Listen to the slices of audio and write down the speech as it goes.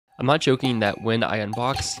I'm not joking that when I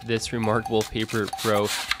unboxed this reMarkable Paper Pro,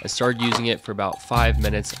 I started using it for about 5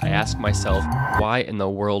 minutes. I asked myself, why in the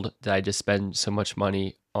world did I just spend so much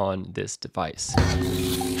money on this device?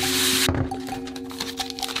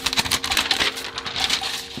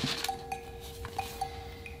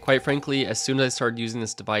 Quite frankly, as soon as I started using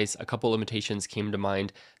this device, a couple limitations came to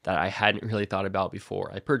mind that I hadn't really thought about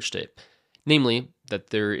before I purchased it. Namely, that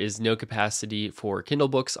there is no capacity for Kindle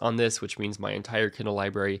books on this, which means my entire Kindle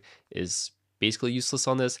library is basically useless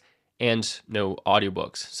on this, and no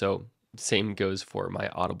audiobooks. So same goes for my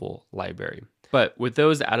Audible library. But with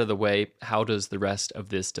those out of the way, how does the rest of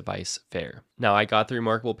this device fare? Now, I got the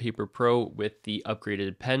reMarkable Paper Pro with the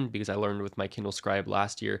upgraded pen because I learned with my Kindle Scribe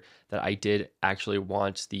last year that I did actually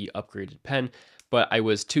want the upgraded pen, but I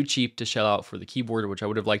was too cheap to shell out for the keyboard, which I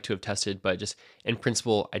would have liked to have tested, but just in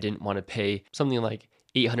principle, I didn't want to pay something like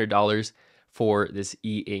 $800 for this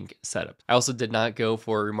e-ink setup. I also did not go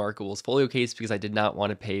for reMarkable's folio case because I did not want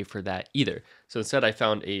to pay for that either. So instead I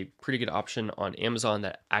found a pretty good option on Amazon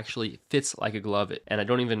that actually fits like a glove, and I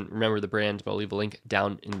don't even remember the brand, but I'll leave a link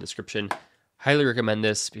down in the description. Highly recommend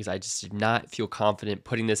this because I just did not feel confident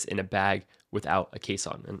putting this in a bag without a case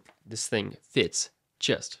on, and this thing fits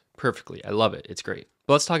just perfectly. I love it. It's great.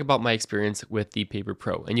 But let's talk about my experience with the Paper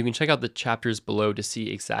Pro, and you can check out the chapters below to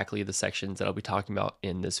see exactly the sections that I'll be talking about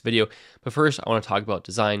in this video. But first, I want to talk about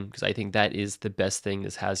design because I think that is the best thing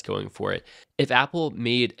this has going for it. If Apple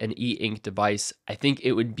made an e-ink device, I think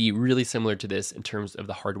it would be really similar to this in terms of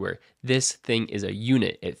the hardware. This thing is a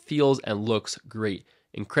unit. It feels and looks great.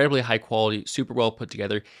 Incredibly high quality, super well put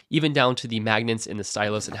together, even down to the magnets in the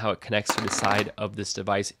stylus and how it connects to the side of this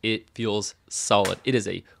device. It feels solid. It is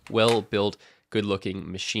a well-built,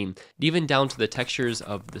 good-looking machine. Even down to the textures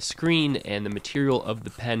of the screen and the material of the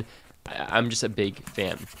pen, I'm just a big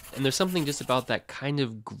fan. And there's something just about that kind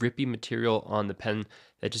of grippy material on the pen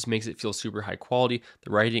that just makes it feel super high quality.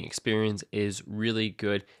 The writing experience is really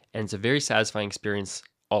good, and it's a very satisfying experience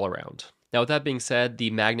all around. Now, with that being said, the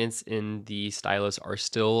magnets in the stylus are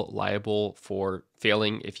still liable for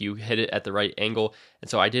failing if you hit it at the right angle. And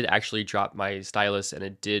so I did actually drop my stylus and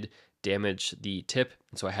it did damage the tip,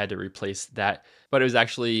 and so I had to replace that. But it was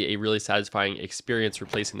actually a really satisfying experience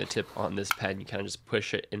replacing the tip on this pen. You kind of just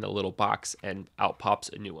push it in the little box and out pops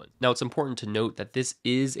a new one. Now, it's important to note that this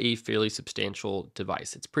is a fairly substantial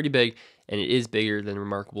device. It's pretty big, and it is bigger than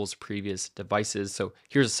reMarkable's previous devices. So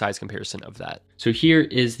here's a size comparison of that. So here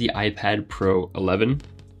is the iPad Pro 11.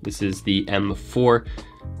 This is the M4.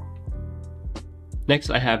 Next,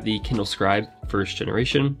 I have the Kindle Scribe first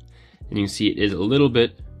generation, and you can see it is a little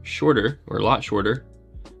bit shorter, or a lot shorter,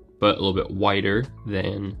 but a little bit wider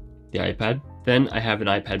than the iPad. Then I have an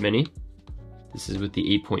iPad mini. This is with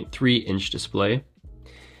the 8.3-inch display.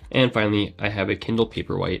 And finally, I have a Kindle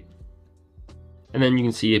Paperwhite. And then you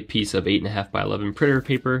can see a piece of 8.5 by 11 printer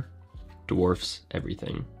paper dwarfs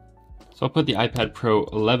everything. So I'll put the iPad Pro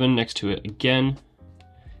 11 next to it again,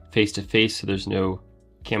 face to face, so there's no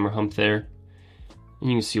camera hump there. And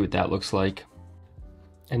you can see what that looks like.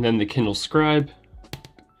 And then the Kindle Scribe,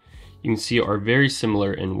 you can see are very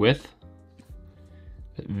similar in width,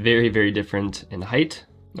 but very, very different in height,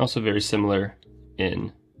 also very similar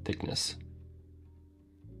in thickness.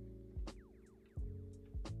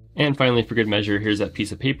 And finally, for good measure, here's that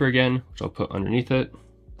piece of paper again, which I'll put underneath it.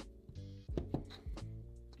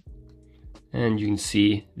 And you can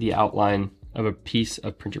see the outline of a piece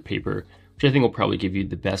of printer paper, which I think will probably give you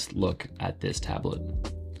the best look at this tablet.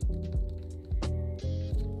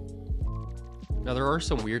 Now, there are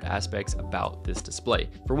some weird aspects about this display.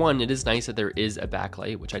 For one, it is nice that there is a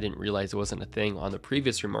backlight, which I didn't realize wasn't a thing on the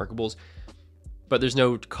previous reMarkables, but there's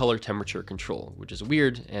no color temperature control, which is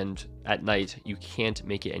weird, and at night you can't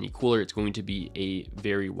make it any cooler. It's going to be a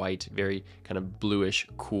very white, very kind of bluish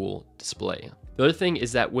cool display. The other thing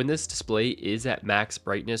is that when this display is at max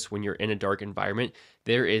brightness, when you're in a dark environment,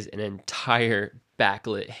 there is an entire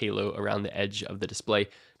backlit halo around the edge of the display,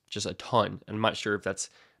 just a ton. I'm not sure if that's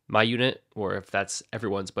my unit or if that's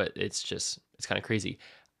everyone's, but it's kind of crazy.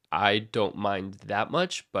 I don't mind that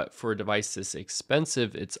much, but for a device this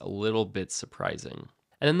expensive, it's a little bit surprising.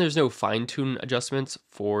 And then there's no fine-tune adjustments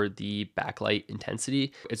for the backlight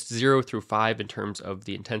intensity. It's 0 through 5 in terms of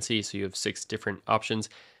the intensity, so you have 6 different options.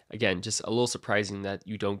 Again, just a little surprising that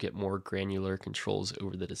you don't get more granular controls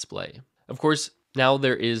over the display. Of course, now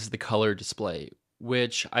there is the color display,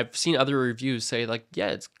 which I've seen other reviews say like, yeah,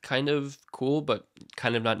 it's kind of cool, but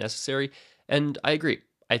kind of not necessary. And I agree.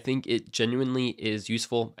 I think it genuinely is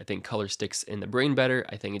useful. I think color sticks in the brain better.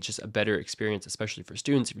 I think it's just a better experience, especially for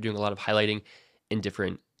students if you're doing a lot of highlighting in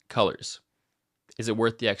different colors. Is it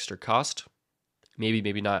worth the extra cost? Maybe,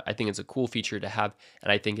 maybe not. I think it's a cool feature to have,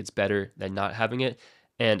 and I think it's better than not having it.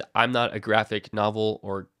 And I'm not a graphic novel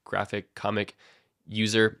or graphic comic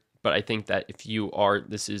user, but I think that if you are,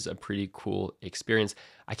 this is a pretty cool experience.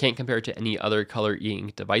 I can't compare it to any other color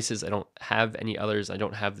e-ink devices. I don't have any others. I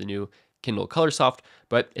don't have the new Kindle Colorsoft,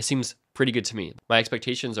 but it seems pretty good to me. My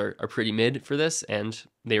expectations are pretty mid for this, and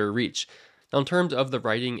they were reached. Now, in terms of the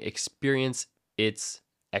writing experience, it's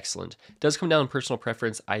excellent. It does come down to personal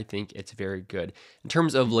preference. I think it's very good. In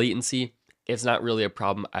terms of latency, it's not really a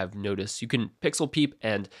problem I've noticed. You can pixel peep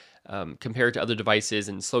and compare it to other devices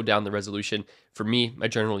and slow down the resolution. For me, my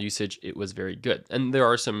general usage, it was very good. And there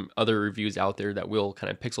are some other reviews out there that will kind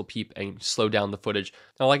of pixel peep and slow down the footage.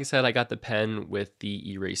 Now, like I said, I got the pen with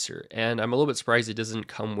the eraser, and I'm a little bit surprised it doesn't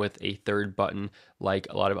come with a third button like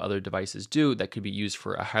a lot of other devices do that could be used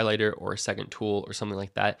for a highlighter or a second tool or something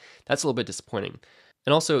like that. That's a little bit disappointing.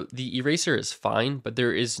 And also, the eraser is fine, but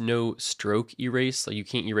there is no stroke erase. Like, you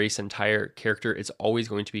can't erase an entire character. It's always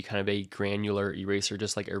going to be kind of a granular eraser,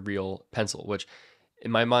 just like a real pencil, which in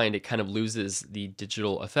my mind, it kind of loses the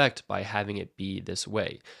digital effect by having it be this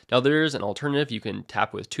way. Now, there's an alternative. You can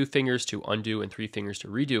tap with 2 fingers to undo and 3 fingers to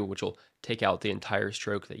redo, which will take out the entire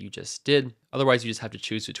stroke that you just did. Otherwise, you just have to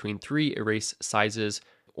choose between 3 erase sizes,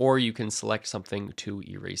 or you can select something to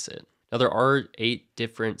erase it. Now, there are 8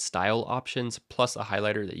 different style options plus a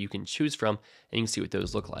highlighter that you can choose from, and you can see what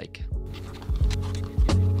those look like.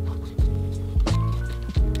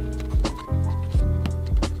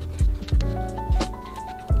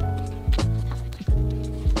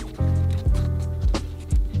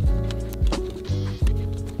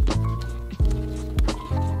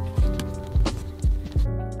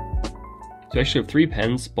 So you actually have 3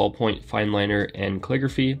 pens: ballpoint, fine liner, and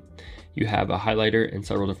calligraphy. You have a highlighter in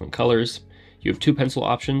several different colors. You have 2 pencil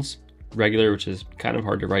options: regular, which is kind of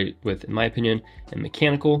hard to write with in my opinion, and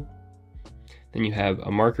mechanical. Then you have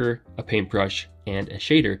a marker, a paintbrush, and a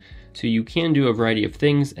shader. So you can do a variety of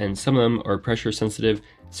things, and some of them are pressure sensitive,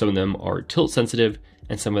 some of them are tilt sensitive,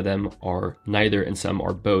 and some of them are neither, and some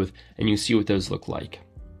are both, and you see what those look like.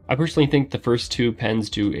 I personally think the first 2 pens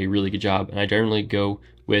do a really good job, and I generally go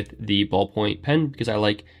with the ballpoint pen because I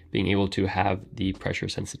like being able to have the pressure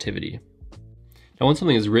sensitivity. Now, when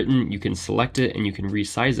something is written, you can select it and you can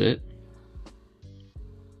resize it,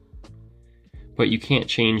 but you can't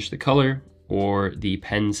change the color or the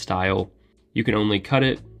pen style. You can only cut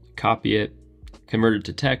it, copy it, convert it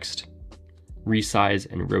to text, resize,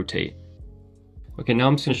 and rotate. Okay, now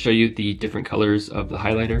I'm just going to show you the different colors of the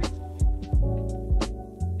highlighter.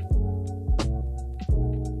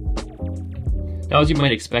 Now, as you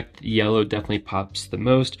might expect, the yellow definitely pops the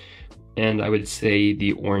most, and I would say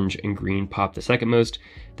the orange and green pop the second most.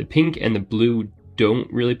 The pink and the blue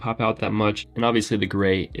don't really pop out that much, and obviously the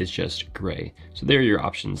gray is just gray. So there are your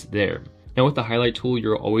options there. Now, with the highlight tool,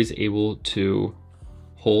 you're always able to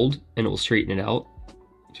hold and it will straighten it out.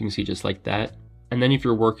 So you can see just like that. And then if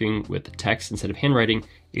you're working with text instead of handwriting,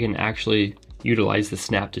 you can actually utilize the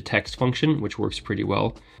snap to text function, which works pretty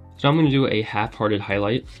well. So I'm going to do a half-hearted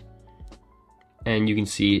highlight, and you can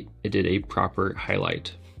see it did a proper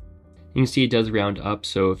highlight. You can see it does round up,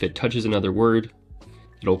 so if it touches another word,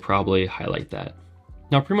 it'll probably highlight that.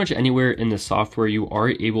 Now, pretty much anywhere in the software, you are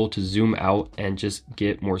able to zoom out and just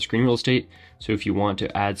get more screen real estate. So if you want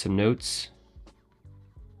to add some notes,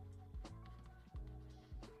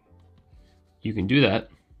 you can do that.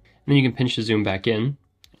 And then you can pinch to zoom back in.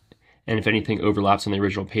 And if anything overlaps on the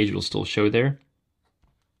original page, it'll still show there.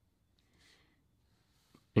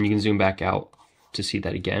 And you can zoom back out to see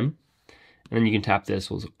that again. And then you can tap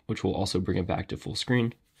this, which will also bring it back to full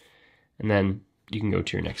screen. And then you can go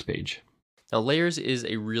to your next page. Now, layers is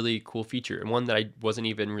a really cool feature, and one that I wasn't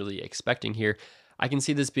even really expecting here. I can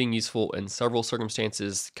see this being useful in several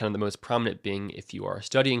circumstances, kind of the most prominent being if you are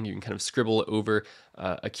studying, you can kind of scribble over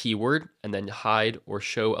a keyword and then hide or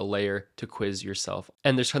show a layer to quiz yourself.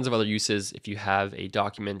 And there's tons of other uses if you have a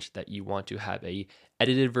document that you want to have a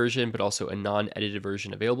edited version, but also a non-edited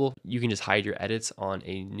version available. You can just hide your edits on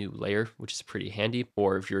a new layer, which is pretty handy.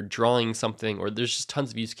 Or if you're drawing something, or there's just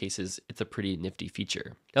tons of use cases, it's a pretty nifty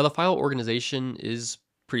feature. Now, the file organization is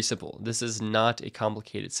pretty simple. This is not a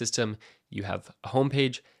complicated system. You have a home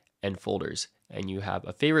page and folders, and you have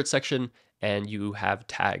a favorite section, and you have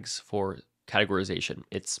tags for categorization.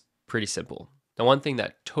 It's pretty simple. Now, one thing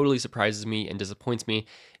that totally surprises me and disappoints me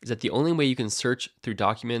is that the only way you can search through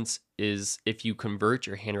documents is if you convert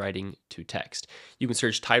your handwriting to text. You can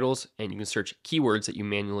search titles and you can search keywords that you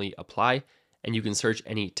manually apply, and you can search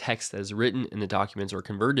any text that is written in the documents or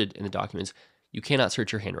converted in the documents. You cannot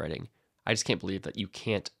search your handwriting. I just can't believe that you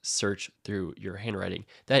can't search through your handwriting.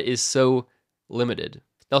 That is so limited.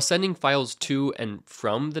 Now, sending files to and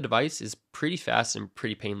from the device is pretty fast and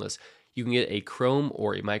pretty painless. You can get a Chrome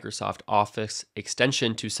or a Microsoft Office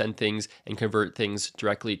extension to send things and convert things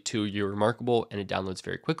directly to your reMarkable, and it downloads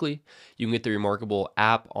very quickly. You can get the reMarkable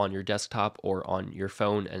app on your desktop or on your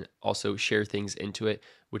phone and also share things into it,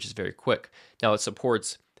 which is very quick. Now, it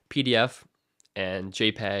supports PDF and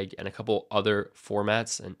JPEG and a couple other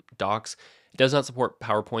formats and docs. It does not support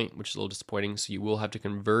PowerPoint, which is a little disappointing, so you will have to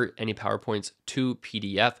convert any PowerPoints to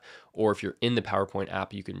PDF, or if you're in the PowerPoint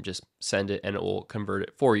app, you can just send it and it will convert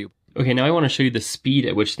it for you. Okay, now I want to show you the speed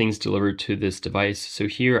at which things deliver to this device. So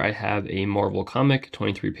here I have a Marvel comic,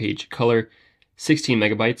 23-page color, 16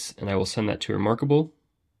 megabytes, and I will send that to reMarkable.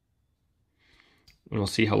 And we'll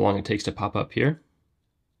see how long it takes to pop up here.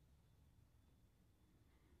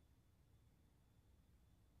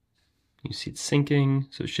 You see it's syncing,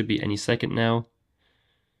 so it should be any second now.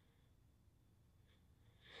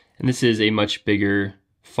 And this is a much bigger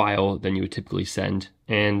file than you would typically send.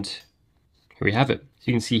 And here we have it. So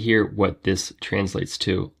you can see here what this translates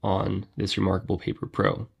to on this reMarkable Paper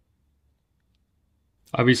Pro.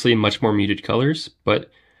 Obviously much more muted colors, but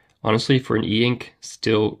honestly for an e-ink,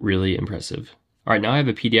 still really impressive. All right, now I have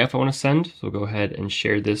a PDF I want to send, so I'll go ahead and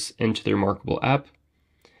share this into the reMarkable app.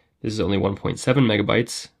 This is only 1.7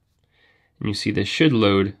 megabytes. And you see this should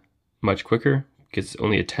load much quicker because it's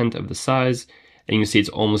only a tenth of the size, and you can see it's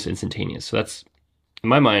almost instantaneous. So that's, in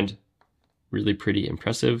my mind, really pretty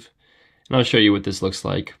impressive. And I'll show you what this looks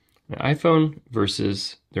like on an iPhone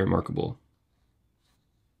versus the reMarkable.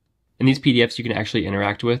 And these PDFs you can actually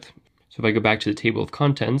interact with. So if I go back to the table of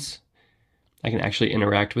contents, I can actually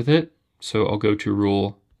interact with it. So I'll go to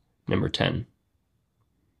rule number 10, and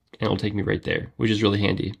it'll take me right there, which is really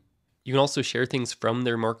handy. You can also share things from the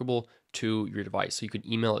reMarkable to your device. So you could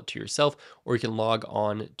email it to yourself, or you can log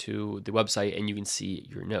on to the website and you can see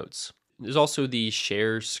your notes. There's also the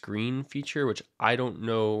share screen feature, which I don't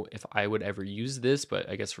know if I would ever use this, but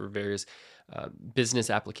I guess for various business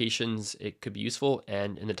applications, it could be useful.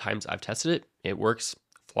 And in the times I've tested it, it works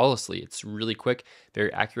flawlessly. It's really quick,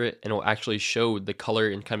 very accurate, and it'll actually show the color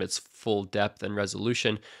in kind of its full depth and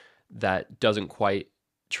resolution that doesn't quite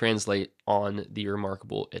translate on the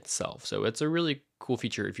reMarkable itself. So it's a really cool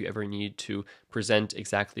feature if you ever need to present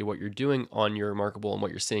exactly what you're doing on your reMarkable and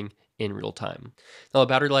what you're seeing in real time. Now, the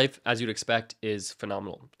battery life, as you'd expect, is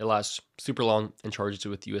phenomenal. It lasts super long and charges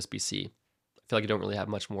with USB-C. I feel like I don't really have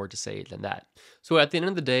much more to say than that. So at the end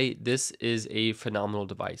of the day, this is a phenomenal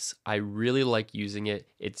device. I really like using it.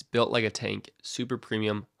 It's built like a tank, super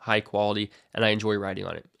premium, high quality, and I enjoy writing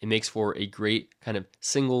on it. It makes for a great kind of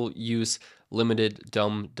single use, limited,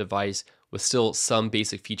 dumb device with still some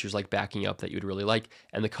basic features like backing up that you'd really like.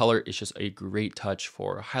 And the color is just a great touch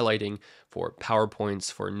for highlighting, for PowerPoints,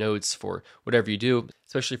 for notes, for whatever you do,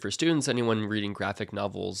 especially for students, anyone reading graphic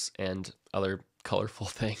novels and other colorful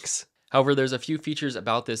things. However, there's a few features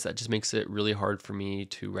about this that just makes it really hard for me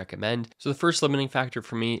to recommend. So the first limiting factor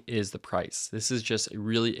for me is the price. This is just a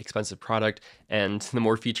really expensive product, and the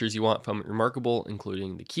more features you want from reMarkable,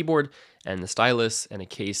 including the keyboard and the stylus and a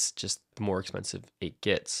case, just the more expensive it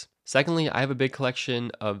gets. Secondly, I have a big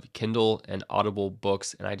collection of Kindle and Audible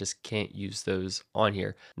books, and I just can't use those on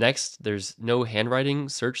here. Next, there's no handwriting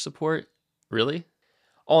search support. Really?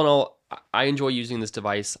 All in all, I enjoy using this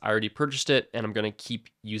device. I already purchased it and I'm going to keep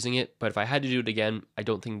using it. But if I had to do it again, I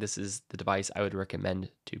don't think this is the device I would recommend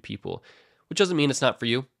to people, which doesn't mean it's not for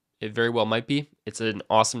you. It very well might be. It's an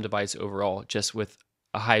awesome device overall, just with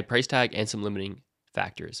a high price tag and some limiting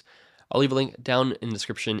factors. I'll leave a link down in the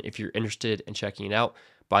description if you're interested in checking it out.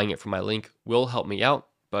 Buying it from my link will help me out,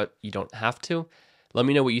 but you don't have to. Let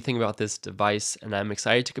me know what you think about this device, and I'm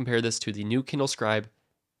excited to compare this to the new Kindle Scribe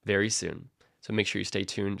very soon. So make sure you stay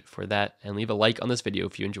tuned for that and leave a like on this video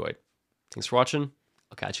if you enjoyed. Thanks for watching.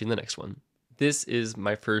 I'll catch you in the next one. This is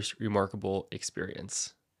my first reMarkable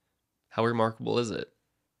experience. How reMarkable is it?